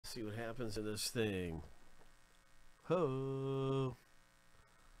see what happens in this thing. Ho!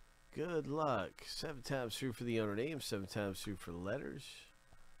 Good luck. 7 times through for the owner name, 7 times through for the letters.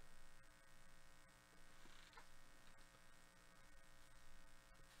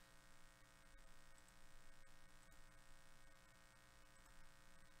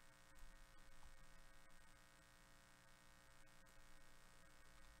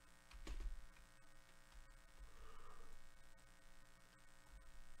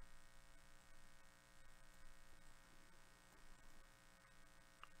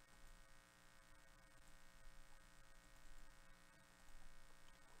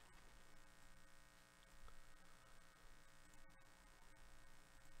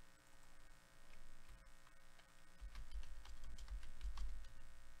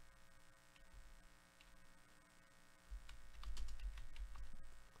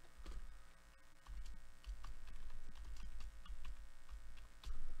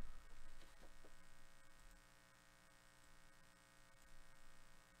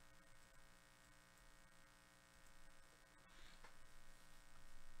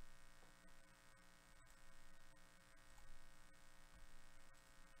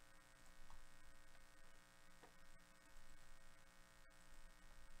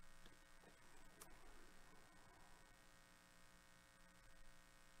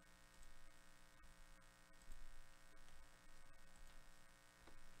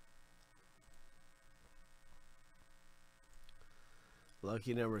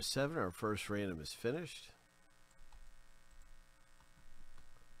 Lucky number 7, our first random is finished.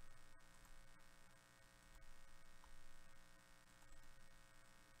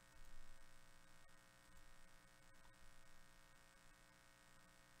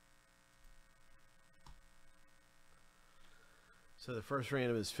 So the first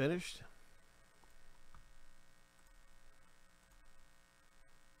random is finished.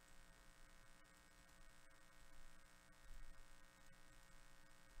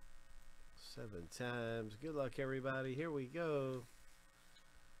 Seven times. Good luck, everybody. Here we go.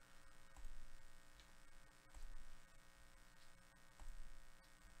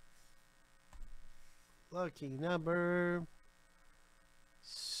 Lucky number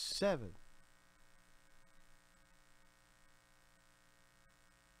 7.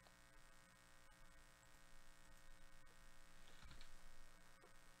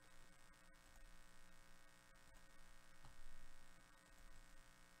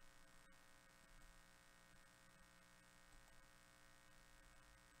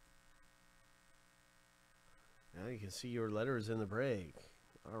 Now you can see your letters in the break.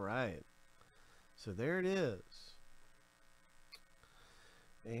 All right. So there it is.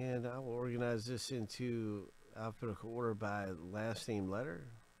 And I will organize this into alphabetical order by last name letter.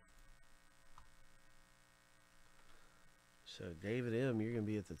 So David M., you're going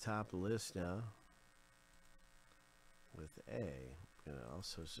to be at the top of the list now with A. I'm going to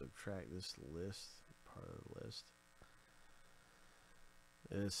also subtract this list, part of the list.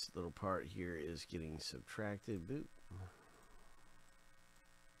 This little part here is getting subtracted. Boop.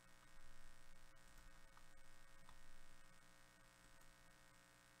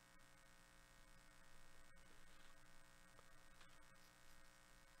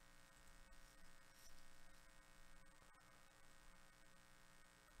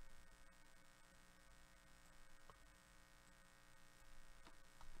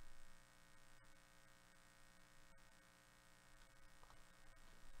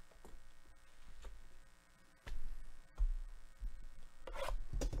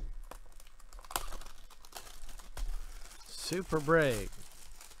 Super break.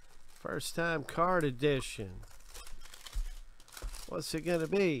 First time card edition. What's it gonna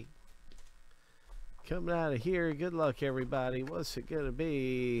be? Coming out of here. Good luck, everybody. What's it gonna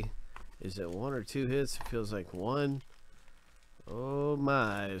be? Is it 1 or 2 hits? It feels like 1. Oh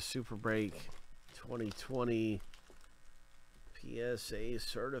my. Super break 2020 PSA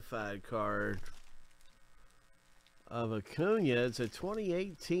certified card of Acuna. It's a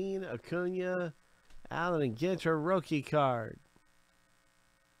 2018 Acuna Allen and Ginter rookie card.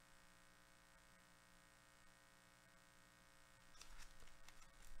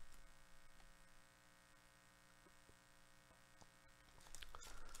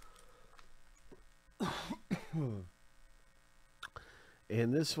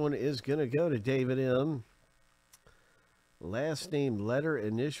 And this one is going to go to David M. Last name, letter,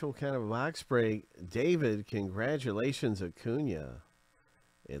 initial kind of box break. David, congratulations, Acuna.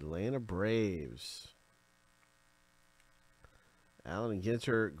 Atlanta Braves. Allen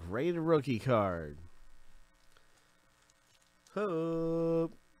Ginter, great rookie card.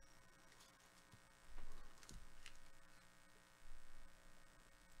 Hope.